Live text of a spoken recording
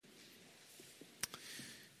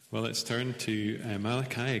Well, let's turn to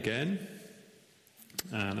Malachi again.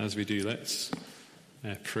 And as we do, let's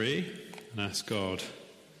pray and ask God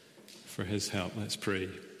for his help. Let's pray.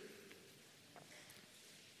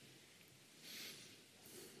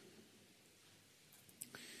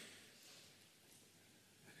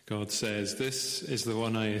 God says, "This is the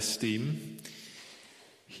one I esteem,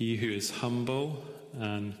 he who is humble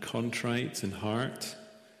and contrite in heart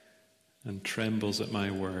and trembles at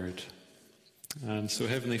my word." And so,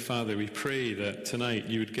 Heavenly Father, we pray that tonight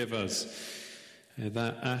you would give us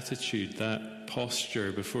that attitude, that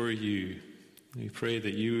posture before you. We pray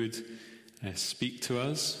that you would speak to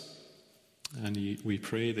us, and we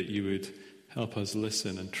pray that you would help us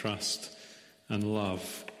listen and trust and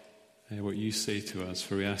love what you say to us,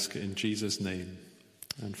 for we ask it in Jesus' name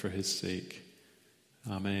and for his sake.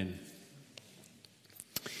 Amen.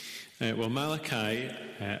 Well, Malachi,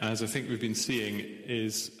 as I think we've been seeing,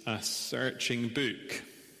 is a searching book.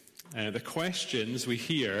 The questions we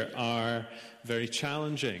hear are very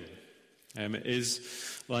challenging. It is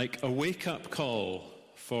like a wake-up call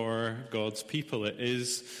for God's people. It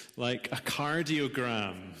is like a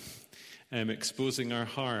cardiogram exposing our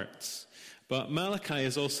hearts. But Malachi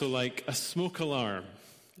is also like a smoke alarm.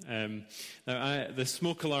 The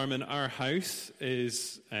smoke alarm in our house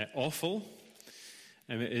is awful.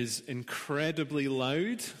 It is incredibly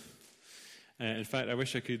loud. In fact, I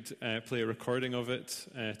wish I could play a recording of it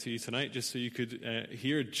to you tonight, just so you could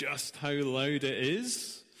hear just how loud it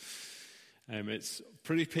is. It's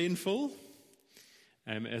pretty painful.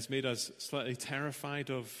 It has made us slightly terrified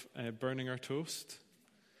of burning our toast.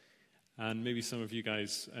 And maybe some of you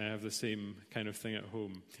guys have the same kind of thing at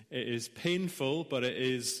home. It is painful, but it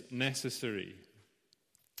is necessary.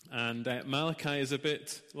 And Malachi is a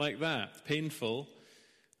bit like that, painful,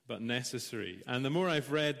 but necessary. And the more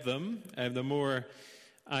I've read them, the more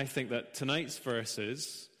I think that tonight's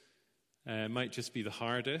verses might just be the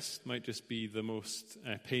hardest, might just be the most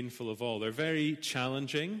painful of all. They're very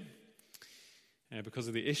challenging because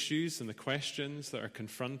of the issues and the questions that are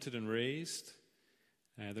confronted and raised.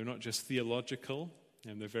 They're not just theological,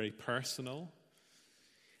 they're very personal.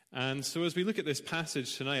 And so as we look at this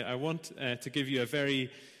passage tonight, I want to give you a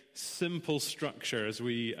very simple structure as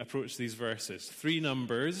we approach these verses. 3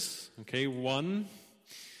 numbers, okay? 1,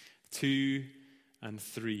 2, and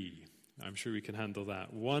 3. I'm sure we can handle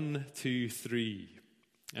that. 1, 2, 3.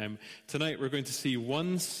 Tonight we're going to see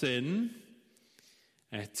 1 sin,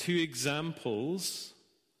 2 examples,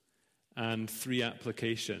 and 3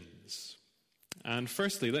 applications. And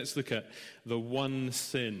firstly, let's look at the 1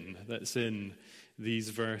 sin that's in these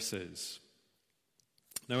verses.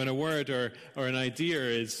 Now, when a word or an idea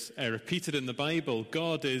is repeated in the Bible,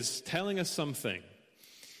 God is telling us something.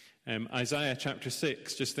 Isaiah chapter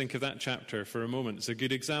 6, just think of that chapter for a moment. It's a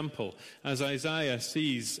good example. As Isaiah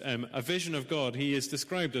sees a vision of God, he is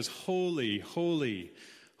described as holy, holy,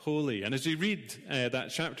 holy. And as we read that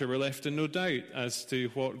chapter, we're left in no doubt as to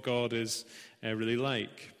what God is really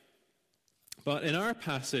like. But in our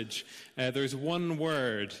passage, there's one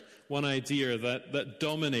word, one idea that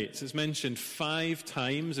dominates. It's mentioned 5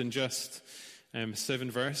 times in just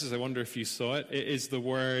 7 verses. I wonder if you saw it. It is the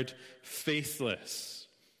word faithless.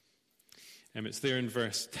 It's there in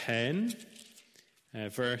verse 10,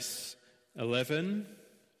 verse 11,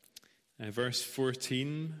 verse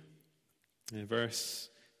 14, verse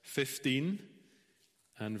 15,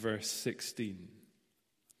 and verse 16.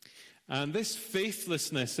 And this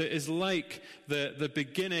faithlessness, it is like the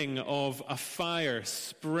beginning of a fire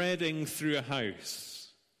spreading through a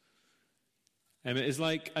house. It is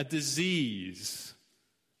like a disease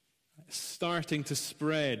starting to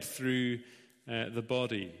spread through the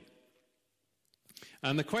body.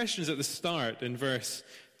 And the questions at the start in verse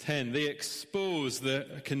 10, they expose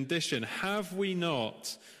the condition. Have we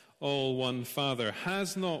not all one Father?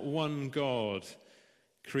 Has not one God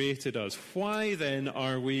created us? Why then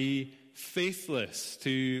are we faithless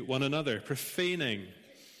to one another, profaning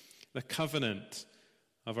the covenant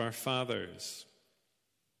of our fathers?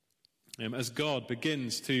 As God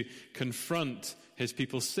begins to confront his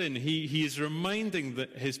people's sin, he is reminding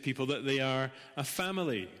his people that they are a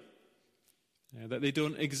family, that they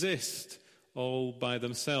don't exist all by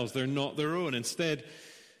themselves. They're not their own. Instead,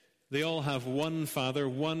 they all have one Father,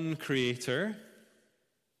 one Creator.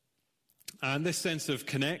 And this sense of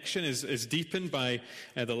connection is deepened by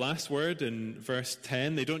the last word in verse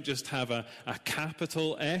 10. They don't just have a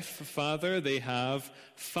capital F, Father, they have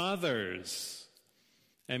fathers.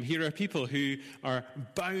 Here are people who are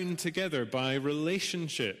bound together by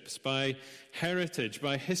relationships, by heritage,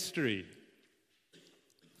 by history.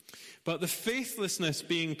 But the faithlessness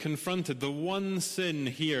being confronted, the one sin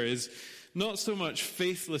here is not so much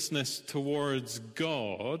faithlessness towards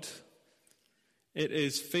God, it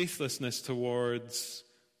is faithlessness towards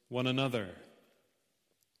one another.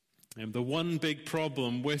 And the one big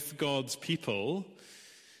problem with God's people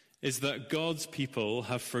is that God's people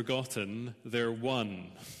have forgotten their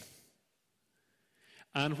one.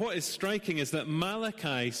 And what is striking is that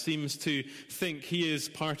Malachi seems to think he is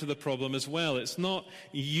part of the problem as well. It's not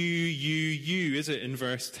you, is it, in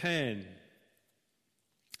verse 10?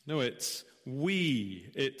 No, it's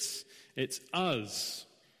we. It's us.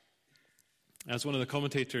 As one of the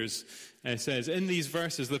commentators says, in these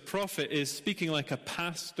verses, the prophet is speaking like a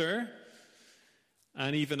pastor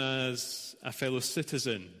and even as a fellow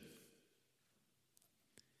citizen.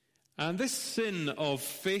 And this sin of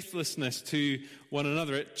faithlessness to one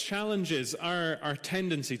another, it challenges our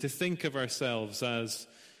tendency to think of ourselves as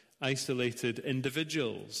isolated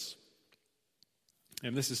individuals.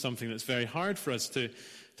 And this is something that's very hard for us to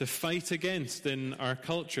fight against in our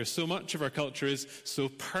culture. So much of our culture is so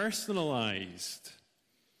personalized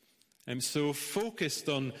and so focused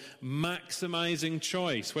on maximizing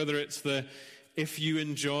choice, whether it's the if you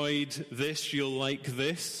enjoyed this, you'll like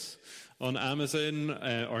this on Amazon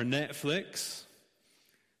or Netflix,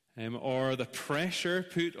 or the pressure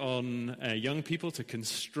put on young people to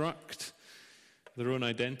construct their own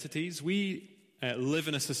identities. We live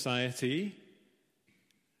in a society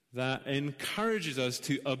that encourages us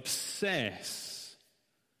to obsess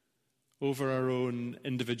over our own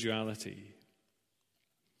individuality.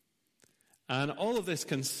 And all of this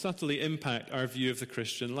can subtly impact our view of the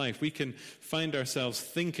Christian life. We can find ourselves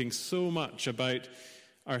thinking so much about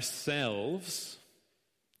ourselves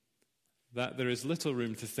that there is little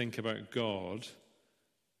room to think about God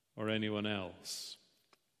or anyone else.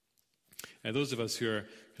 Those of us who are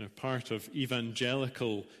kind of part of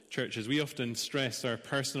evangelical churches, we often stress our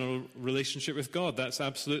personal relationship with God. That's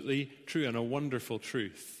absolutely true and a wonderful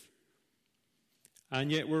truth.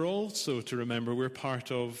 And yet we're also to remember we're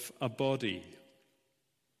part of a body.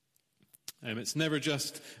 It's never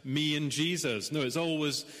just me and Jesus. No, it's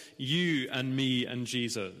always you and me and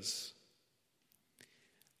Jesus.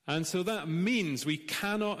 And so that means we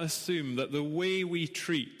cannot assume that the way we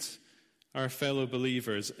treat our fellow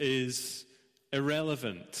believers is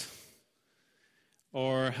irrelevant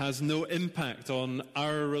or has no impact on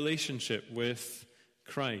our relationship with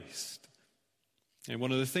Christ. And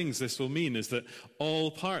one of the things this will mean is that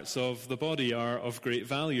all parts of the body are of great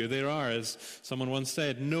value. There are, as someone once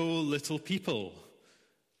said, no little people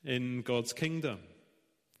in God's kingdom.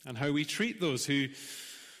 And how we treat those who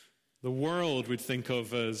the world would think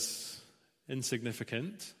of as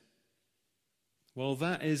insignificant, well,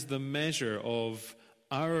 that is the measure of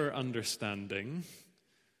our understanding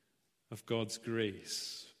of God's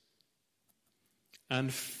grace.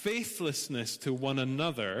 And faithlessness to one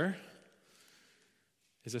another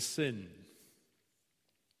is a sin.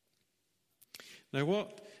 Now,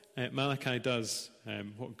 what Malachi does,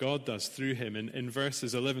 what God does through him in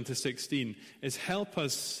verses 11 to 16, is help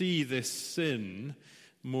us see this sin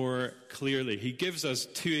more clearly. He gives us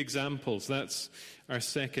two examples. That's our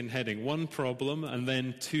second heading. One problem and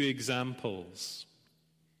then two examples.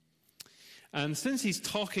 And since he's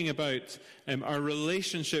talking about our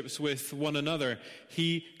relationships with one another,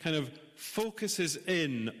 he kind of focuses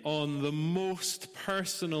in on the most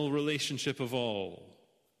personal relationship of all.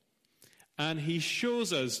 And he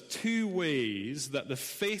shows us two ways that the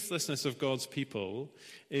faithlessness of God's people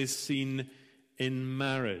is seen in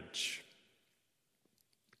marriage.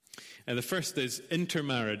 And the first is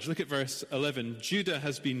intermarriage. Look at verse 11. Judah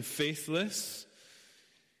has been faithless.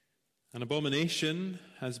 An abomination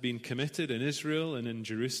has been committed in Israel and in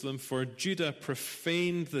Jerusalem, for Judah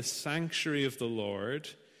profaned the sanctuary of the Lord,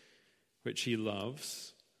 which he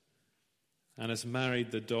loves, and has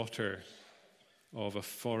married the daughter of a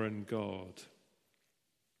foreign god.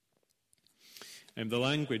 The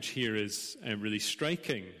language here is really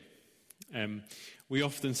striking. We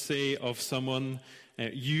often say of someone,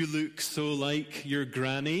 you look so like your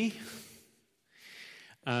granny.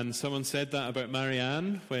 And someone said that about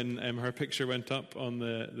Marianne when her picture went up on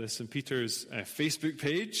the St.Peter's Facebook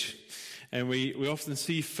page. And we often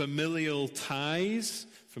see familial ties,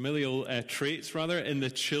 familial traits rather, in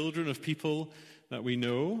the children of people that we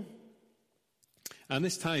know. And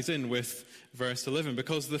this ties in with verse 11,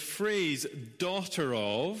 because the phrase daughter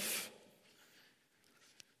of,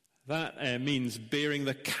 that means bearing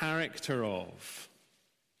the character of.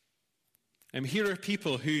 Here are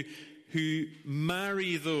people who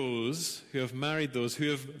marry those, who have married those, who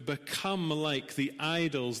have become like the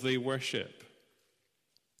idols they worship.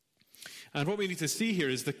 And what we need to see here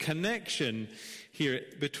is the connection here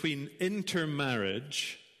between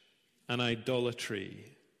intermarriage and idolatry.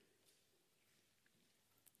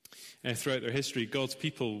 Throughout their history, God's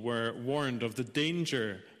people were warned of the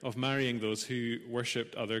danger of marrying those who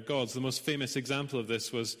worshipped other gods. The most famous example of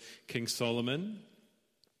this was King Solomon,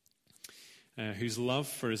 whose love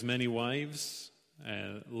for his many wives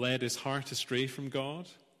led his heart astray from God.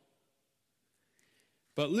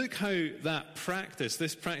 But look how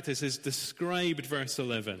this practice is described, verse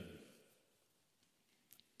 11.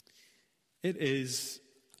 It is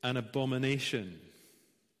an abomination.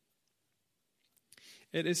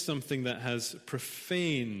 It is something that has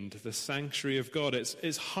profaned the sanctuary of God.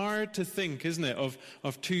 It's hard to think, isn't it,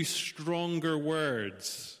 of two stronger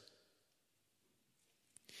words.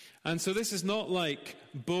 And so this is not like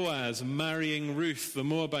Boaz marrying Ruth, the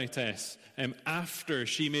Moabitess, after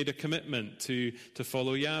she made a commitment to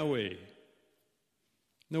follow Yahweh.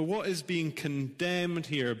 No, what is being condemned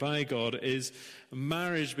here by God is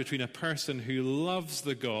marriage between a person who loves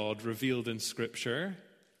the God revealed in Scripture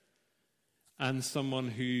and someone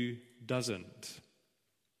who doesn't.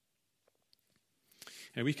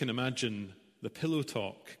 And we can imagine the pillow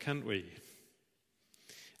talk, can't we?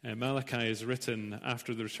 Malachi is written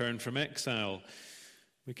after the return from exile.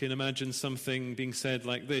 We can imagine something being said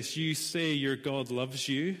like this: "You say your God loves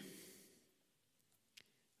you,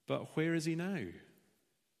 but where is he now?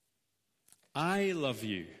 I love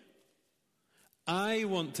you. I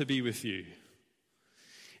want to be with you.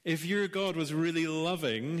 If your God was really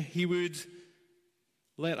loving, he would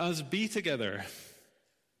let us be together.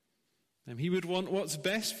 And he would want what's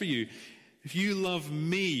best for you. If you love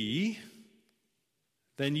me,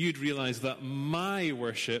 then you'd realize that my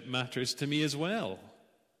worship matters to me as well.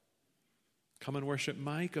 Come and worship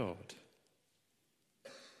my God."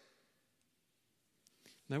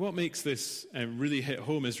 Now, what makes this really hit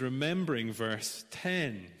home is remembering verse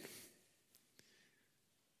 10.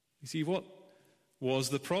 You see, what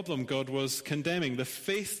was the problem? God was condemning the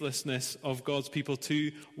faithlessness of God's people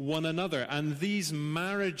to one another. And these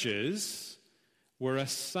marriages were a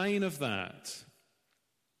sign of that.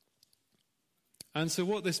 And so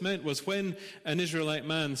what this meant was when an Israelite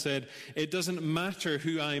man said, "It doesn't matter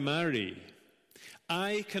who I marry.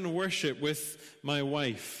 I can worship with my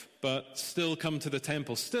wife, but still come to the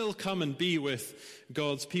temple, still come and be with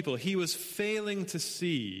God's people," he was failing to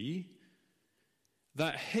see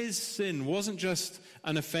that his sin wasn't just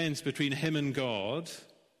an offense between him and God.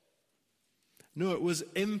 No, it was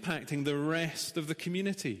impacting the rest of the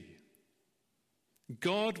community.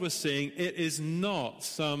 God was saying it is not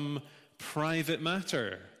some private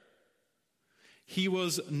matter. He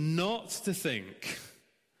was not to think,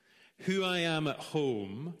 who I am at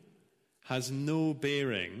home has no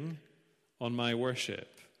bearing on my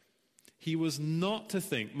worship. He was not to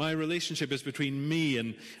think my relationship is between me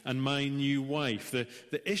and my new wife.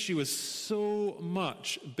 The issue is so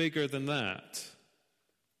much bigger than that.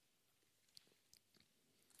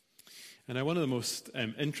 And now one of the most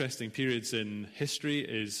interesting periods in history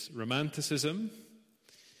is Romanticism.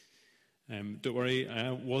 Don't worry,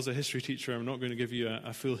 I was a history teacher. I'm not going to give you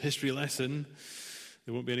a full history lesson.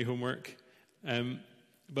 There won't be any homework.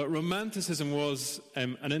 But Romanticism was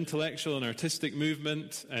an intellectual and artistic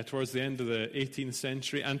movement towards the end of the 18th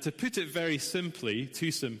century. And to put it very simply,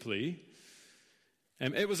 too simply,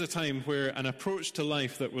 it was a time where an approach to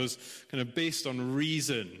life that was kind of based on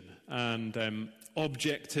reason and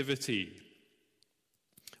objectivity,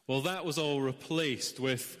 well, that was all replaced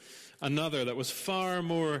with another that was far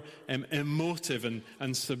more emotive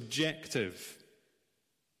and subjective.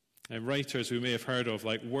 Writers we may have heard of,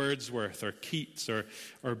 like Wordsworth or Keats or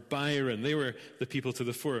Byron, they were the people to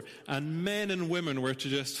the fore. And men and women were to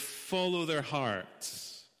just follow their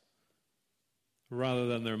hearts rather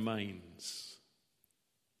than their minds.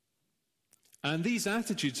 And these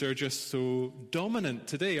attitudes are just so dominant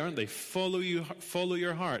today, aren't they? Follow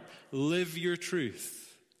your heart, live your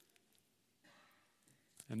truth.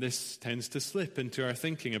 And this tends to slip into our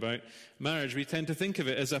thinking about marriage. We tend to think of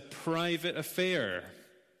it as a private affair.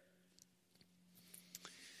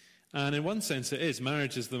 And in one sense it is.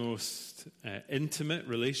 Marriage is the most intimate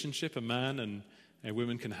relationship a man and a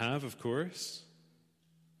woman can have, of course.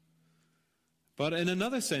 But in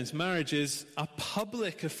another sense, marriage is a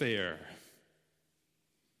public affair.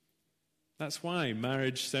 That's why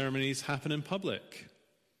marriage ceremonies happen in public.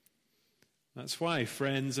 That's why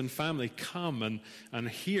friends and family come and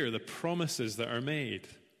hear the promises that are made.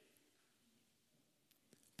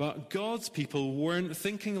 But God's people weren't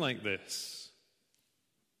thinking like this.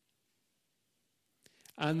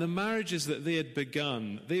 And the marriages that they had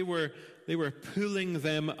begun, they were pulling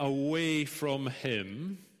them away from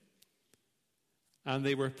him, and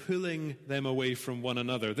they were pulling them away from one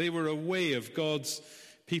another. They were a way of God's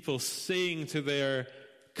People saying to their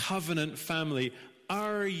covenant family,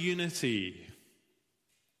 our unity,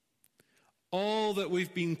 all that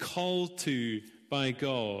we've been called to by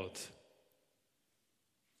God,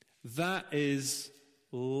 that is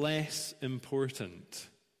less important.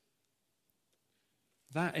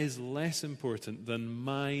 That is less important than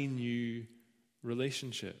my new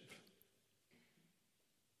relationship.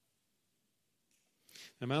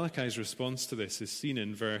 Now, Malachi's response to this is seen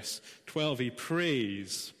in verse 12. He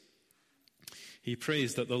prays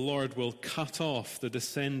that the Lord will cut off the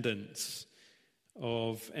descendants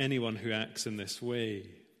of anyone who acts in this way.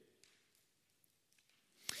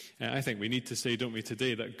 I think we need to say, don't we,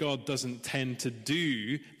 today, that God doesn't tend to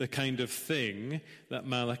do the kind of thing that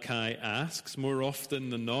Malachi asks more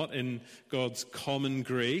often than not in God's common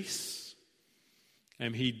grace.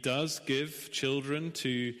 He does give children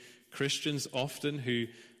to Christians often who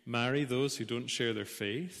marry those who don't share their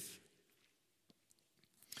faith.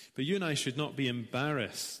 But you and I should not be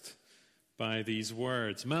embarrassed by these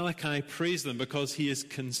words. Malachi prays them because he is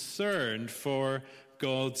concerned for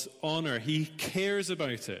God's honor. He cares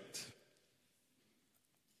about it.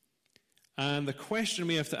 And the question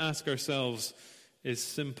we have to ask ourselves is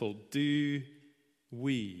simple. Do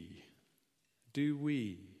we?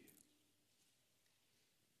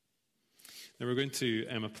 Now, we're going to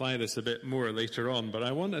apply this a bit more later on, but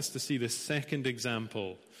I want us to see the second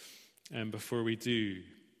example before we do.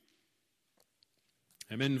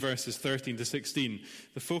 In verses 13 to 16,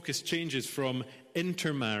 the focus changes from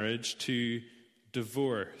intermarriage to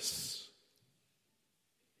divorce.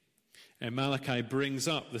 Malachi brings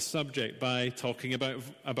up the subject by talking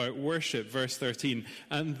about worship, verse 13.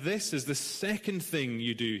 And this is the second thing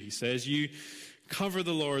you do, he says. You cover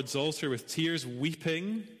the Lord's altar with tears,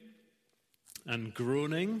 weeping and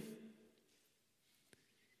groaning.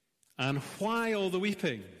 And why all the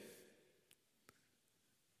weeping?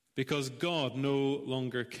 Because God no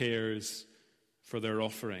longer cares for their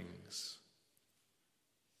offerings.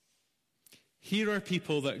 Here are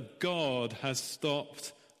people that God has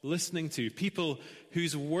stopped listening to, people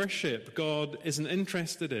whose worship God isn't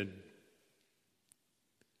interested in.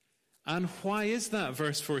 And why is that,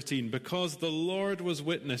 verse 14? Because the Lord was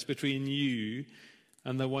witness between you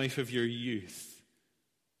and the wife of your youth,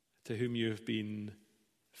 to whom you have been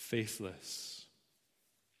faithless.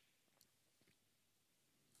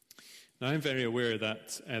 Now, I'm very aware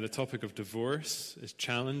that the topic of divorce is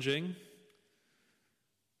challenging.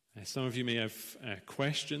 Some of you may have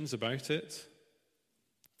questions about it.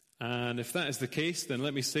 And if that is the case, then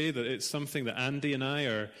let me say that it's something that Andy and I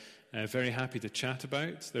are very happy to chat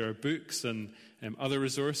about. There are books and other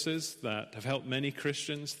resources that have helped many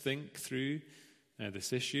Christians think through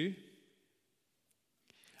this issue.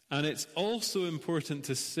 And it's also important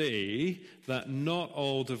to say that not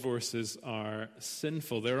all divorces are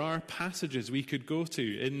sinful. There are passages we could go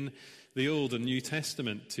to in the Old and New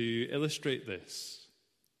Testament to illustrate this.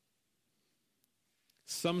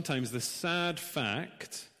 Sometimes the sad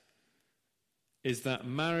fact is that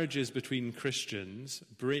marriages between Christians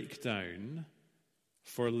break down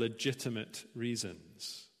for legitimate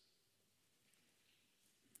reasons.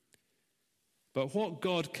 But what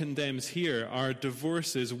God condemns here are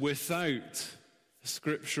divorces without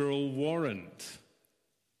scriptural warrant.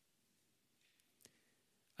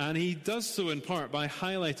 And he does so in part by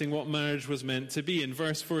highlighting what marriage was meant to be. In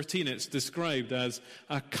verse 14, it's described as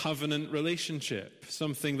a covenant relationship,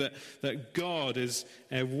 something that God is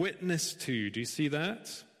a witness to. Do you see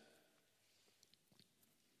that?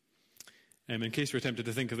 In case you're tempted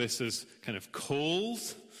to think of this as kind of cold,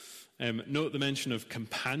 note the mention of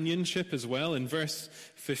companionship as well. In verse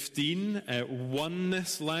 15,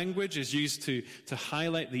 oneness language is used to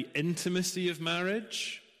highlight the intimacy of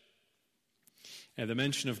marriage. The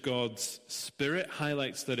mention of God's Spirit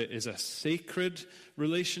highlights that it is a sacred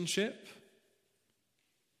relationship.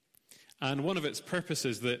 And one of its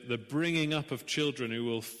purposes, the bringing up of children who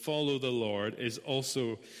will follow the Lord, is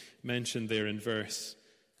also mentioned there in verse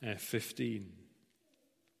 15.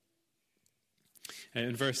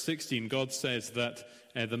 In verse 16, God says that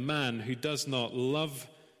the man who does not love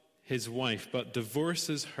his wife but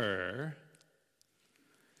divorces her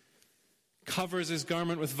covers his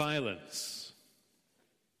garment with violence.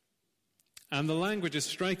 And the language is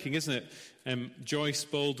striking, isn't it? Joyce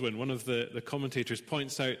Baldwin, one of the commentators,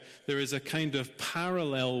 points out there is a kind of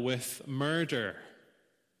parallel with murder.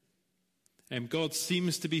 God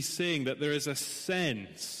seems to be saying that there is a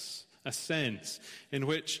sense in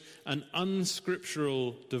which an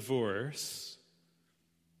unscriptural divorce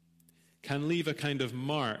can leave a kind of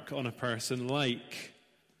mark on a person like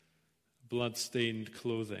blood-stained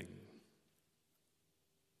clothing.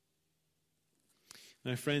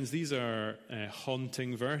 Now, friends, these are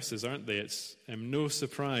haunting verses, aren't they? It's no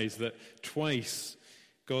surprise that twice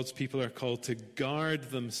God's people are called to guard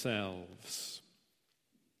themselves.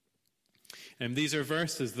 These are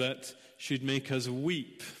verses that should make us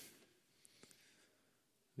weep.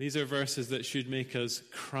 These are verses that should make us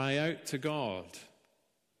cry out to God.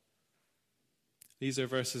 These are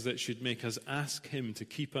verses that should make us ask Him to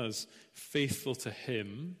keep us faithful to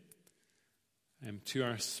Him, to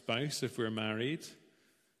our spouse if we're married,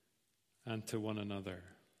 and to one another.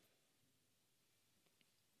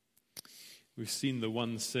 We've seen the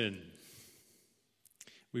one sin.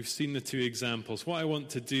 We've seen the two examples. What I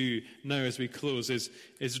want to do now as we close is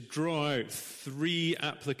draw out three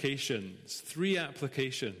applications.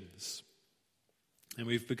 And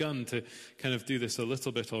we've begun to kind of do this a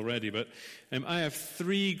little bit already, but I have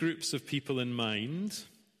three groups of people in mind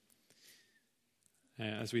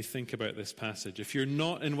as we think about this passage. If you're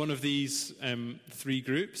not in one of these three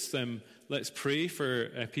groups, let's pray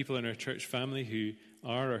for people in our church family who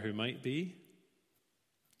are or who might be.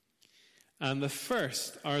 And the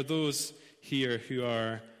first are those here who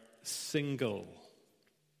are single.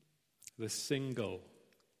 The single.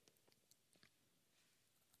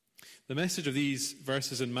 The message of these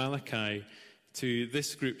verses in Malachi to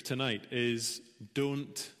this group tonight is,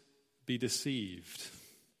 don't be deceived.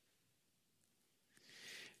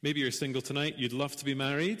 Maybe you're single tonight, you'd love to be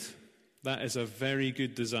married. That is a very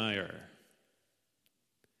good desire.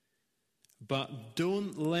 But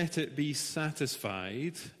don't let it be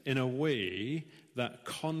satisfied in a way that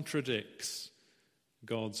contradicts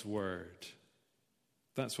God's word.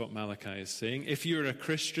 That's what Malachi is saying. If you're a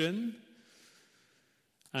Christian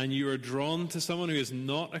and you are drawn to someone who is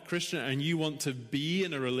not a Christian and you want to be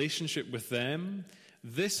in a relationship with them,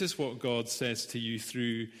 this is what God says to you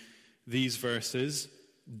through these verses.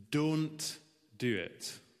 Don't do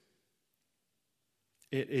it.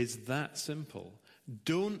 It is that simple.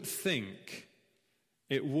 Don't think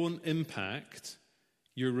it won't impact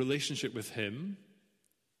your relationship with Him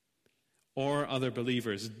or other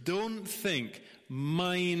believers. Don't think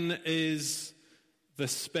mine is the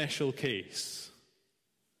special case.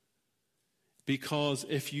 Because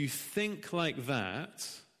if you think like that,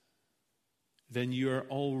 then you are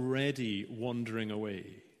already wandering away.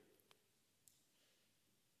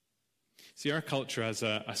 See, our culture has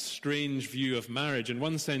a strange view of marriage. In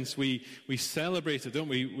one sense, we celebrate it, don't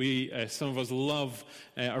we? Some of us love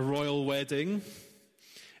a royal wedding.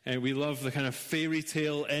 We love the kind of fairy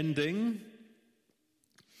tale ending.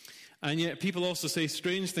 And yet people also say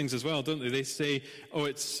strange things as well, don't they? They say, oh,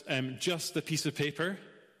 it's just a piece of paper.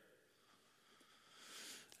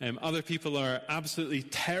 Other people are absolutely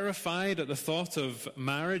terrified at the thought of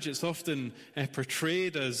marriage. It's often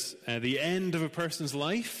portrayed as the end of a person's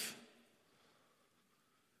life.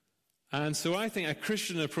 And so I think a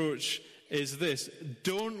Christian approach is this: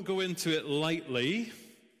 don't go into it lightly,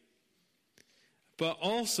 but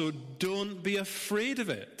also don't be afraid of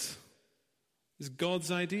it. It's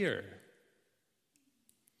God's idea.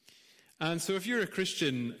 And so if you're a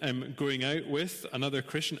Christian going out with another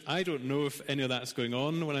Christian, I don't know if any of that's going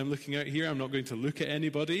on when I'm looking out here. I'm not going to look at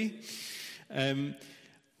anybody.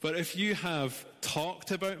 But if you have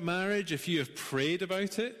talked about marriage, if you have prayed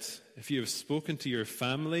about it, if you have spoken to your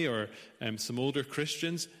family or some older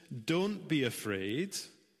Christians, don't be afraid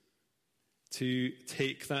to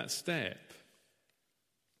take that step.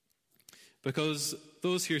 Because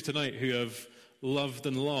those here tonight who have loved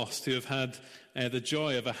and lost, who have had the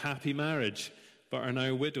joy of a happy marriage but are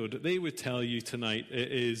now widowed, they would tell you tonight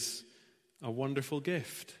it is a wonderful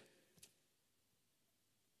gift.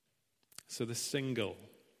 So the single.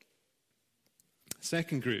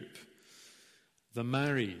 Second group, the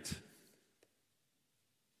married.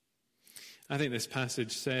 I think this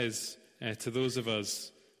passage says to those of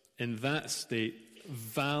us in that state,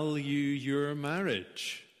 value your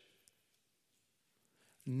marriage.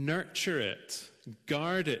 Nurture it.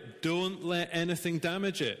 Guard it. Don't let anything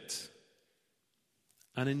damage it.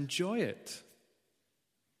 And enjoy it.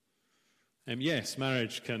 Yes,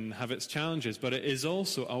 marriage can have its challenges, but it is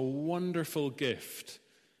also a wonderful gift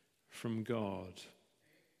from God.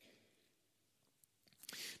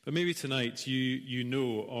 But maybe tonight you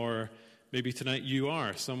know, or maybe tonight you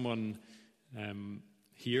are someone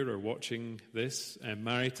here or watching this,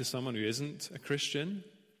 married to someone who isn't a Christian.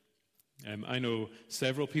 I know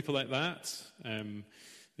several people like that.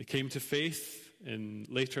 They came to faith in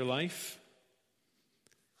later life.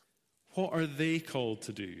 What are they called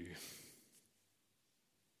to do?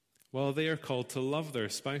 Well, they are called to love their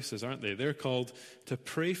spouses, aren't they? They're called to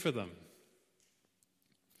pray for them.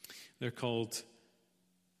 They're called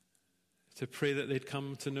to pray that they'd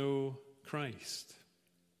come to know Christ.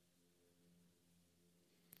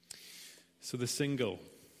 So the single,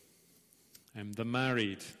 the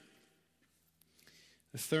married.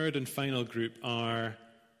 The third and final group are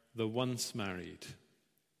the once married.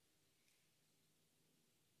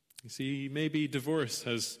 You see, maybe divorce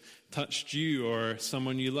has touched you or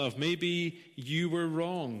someone you love. Maybe you were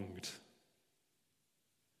wronged.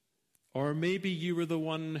 Or maybe you were the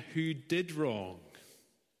one who did wrong.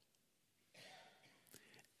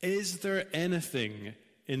 Is there anything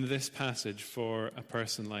in this passage for a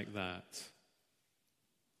person like that?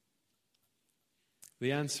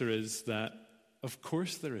 The answer is that, of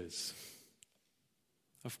course there is.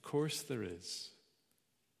 Of course there is.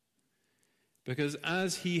 Because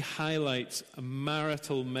as he highlights a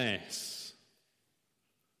marital mess,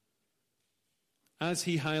 as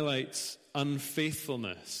he highlights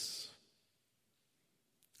unfaithfulness,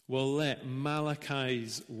 we'll let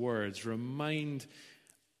Malachi's words remind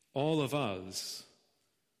all of us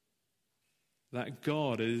that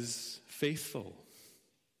God is faithful.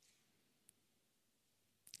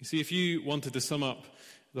 You see, if you wanted to sum up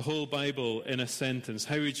the whole Bible in a sentence,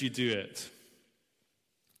 how would you do it?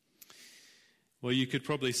 Well, you could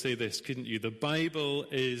probably say this, couldn't you? The Bible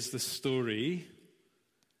is the story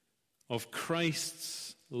of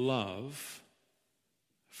Christ's love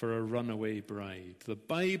for a runaway bride. The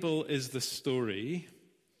Bible is the story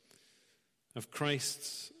of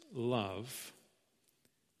Christ's love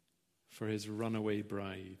for his runaway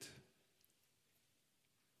bride.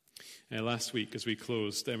 Last week, as we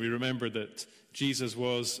closed, we remembered that Jesus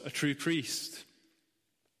was a true priest.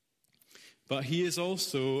 But he is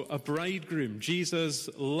also a bridegroom. Jesus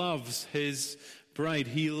loves his bride.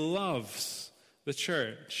 He loves the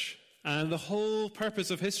church. And the whole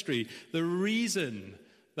purpose of history, the reason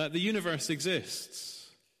that the universe exists,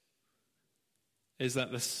 is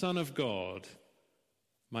that the Son of God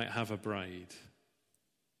might have a bride.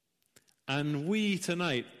 And we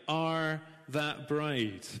tonight are that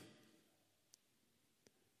bride.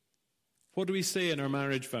 What do we say in our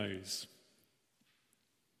marriage vows?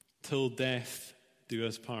 Till death do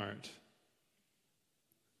us part.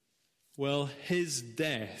 Well, his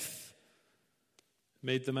death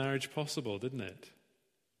made the marriage possible, didn't it?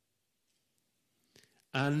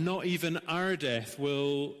 And not even our death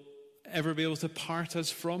will ever be able to part us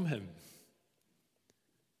from him.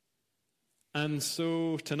 And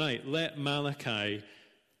so tonight, let Malachi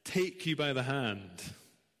take you by the hand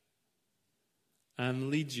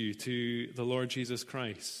and lead you to the Lord Jesus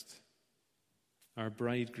Christ, our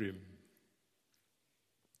bridegroom.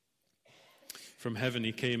 From heaven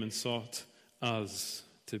he came and sought us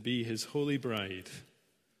to be his holy bride.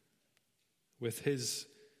 With his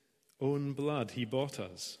own blood he bought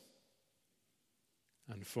us,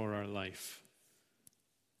 and for our life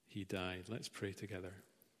he died. Let's pray together.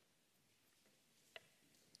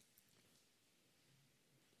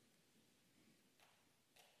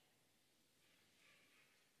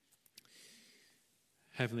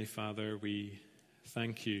 Heavenly Father, we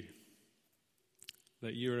thank you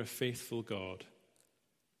that you are a faithful God.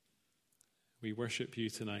 We worship you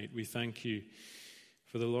tonight. We thank you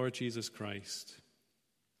for the Lord Jesus Christ.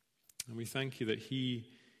 And we thank you that he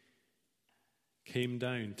came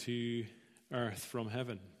down to earth from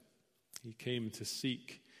heaven. He came to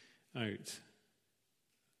seek out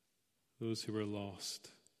those who were lost.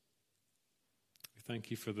 We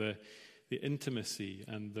thank you for the intimacy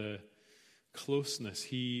and the closeness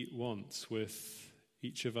he wants with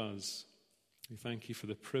each of us. We thank you for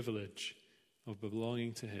the privilege of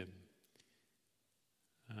belonging to him.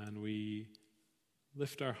 And we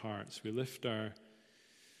lift our hearts, we lift our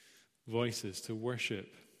voices to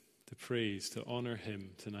worship, to praise, to honor him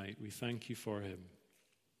tonight. We thank you for him.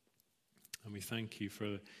 And we thank you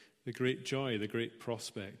for the great joy, the great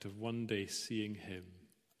prospect of one day seeing him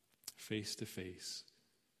face to face.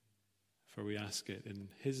 For we ask it in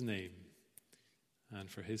his name and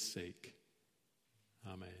for his sake.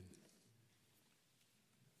 Amen.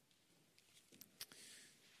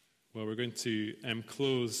 Well, we're going to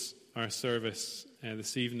close our service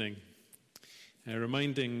this evening,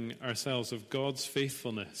 reminding ourselves of God's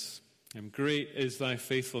faithfulness. Great is thy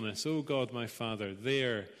faithfulness, O God my Father.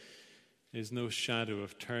 There is no shadow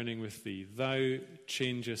of turning with thee. Thou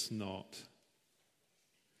changest not.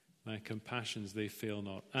 Thy compassions, they fail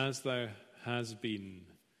not. As thou hast been,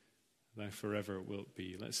 thou forever wilt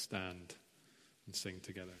be. Let's stand and sing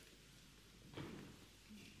together.